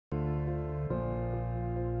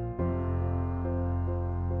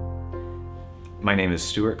My name is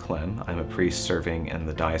Stewart Clem. I'm a priest serving in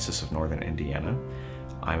the Diocese of Northern Indiana.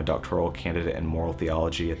 I'm a doctoral candidate in Moral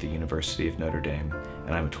Theology at the University of Notre Dame,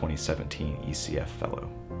 and I'm a 2017 ECF Fellow.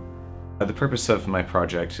 The purpose of my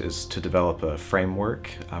project is to develop a framework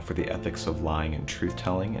for the ethics of lying and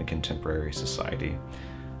truth-telling in contemporary society.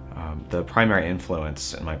 The primary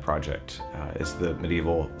influence in my project is the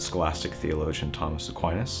medieval scholastic theologian Thomas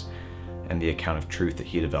Aquinas and the account of truth that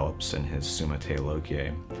he develops in his Summa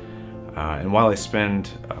Theologiae. And while I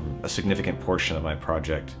spend a significant portion of my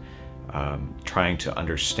project trying to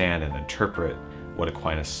understand and interpret what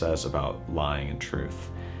Aquinas says about lying and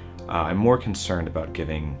truth, I'm more concerned about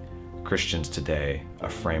giving Christians today a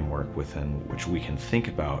framework within which we can think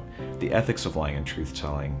about the ethics of lying and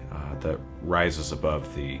truth-telling that rises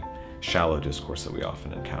above the shallow discourse that we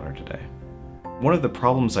often encounter today. One of the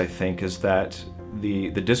problems, I think, is that the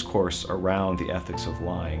discourse around the ethics of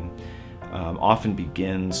lying often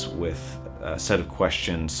begins with a set of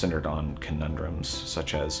questions centered on conundrums,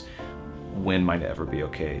 such as, when might it ever be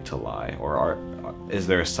okay to lie? Or is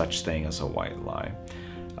there a such thing as a white lie?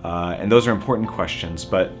 And those are important questions,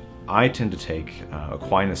 but I tend to take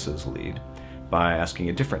Aquinas' lead by asking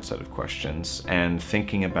a different set of questions and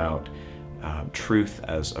thinking about truth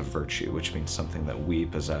as a virtue, which means something that we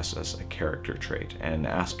possess as a character trait, and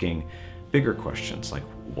asking bigger questions like,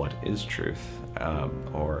 what is truth?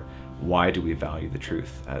 Or why do we value the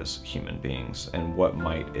truth as human beings? And what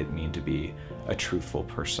might it mean to be a truthful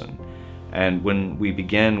person? And when we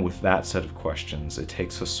begin with that set of questions, it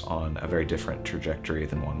takes us on a very different trajectory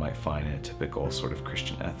than one might find in a typical sort of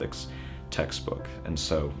Christian ethics textbook. And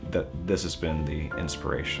so this has been the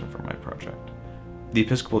inspiration for my project. The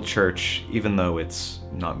Episcopal Church, even though it's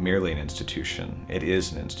not merely an institution, it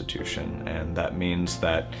is an institution, and that means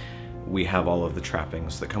that we have all of the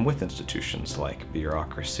trappings that come with institutions, like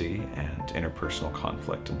bureaucracy and interpersonal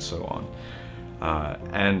conflict and so on.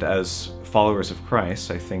 And as followers of Christ,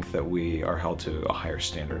 I think that we are held to a higher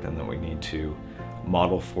standard and that we need to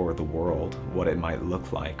model for the world what it might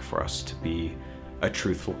look like for us to be a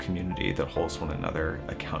truthful community that holds one another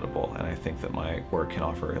accountable. And I think that my work can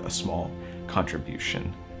offer a small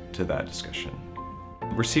contribution to that discussion.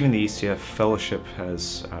 Receiving the ECF Fellowship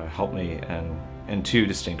has helped me in two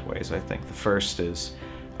distinct ways, I think. The first is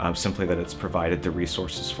simply that it's provided the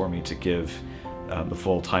resources for me to give the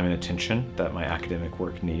full time and attention that my academic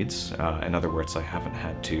work needs. In other words, I haven't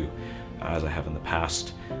had to, as I have in the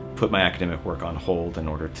past, put my academic work on hold in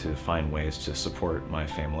order to find ways to support my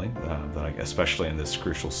family, especially in this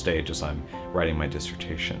crucial stage as I'm writing my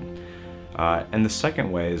dissertation. And the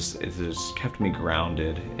second way is it has kept me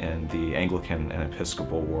grounded in the Anglican and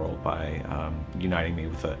Episcopal world by uniting me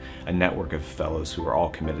with a network of fellows who are all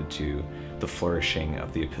committed to the flourishing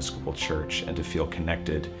of the Episcopal Church and to feel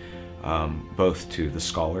connected both to the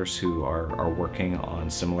scholars who are working on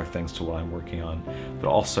similar things to what I'm working on, but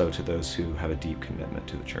also to those who have a deep commitment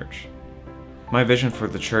to the Church. My vision for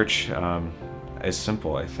the Church is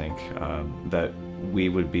simple, I think, that we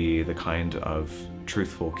would be the kind of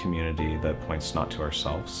truthful community that points not to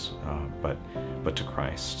ourselves, but to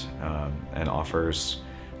Christ, and offers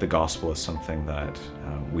the gospel as something that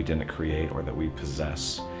we didn't create or that we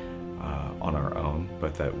possess on our own,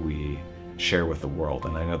 but that we share with the world.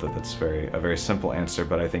 And I know that that's a very simple answer,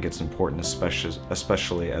 but I think it's important,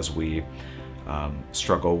 especially as we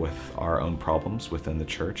struggle with our own problems within the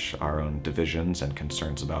Church, our own divisions and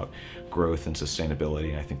concerns about growth and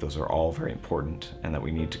sustainability. I think those are all very important, and that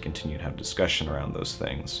we need to continue to have discussion around those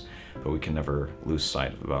things, but we can never lose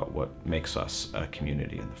sight about what makes us a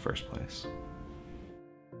community in the first place.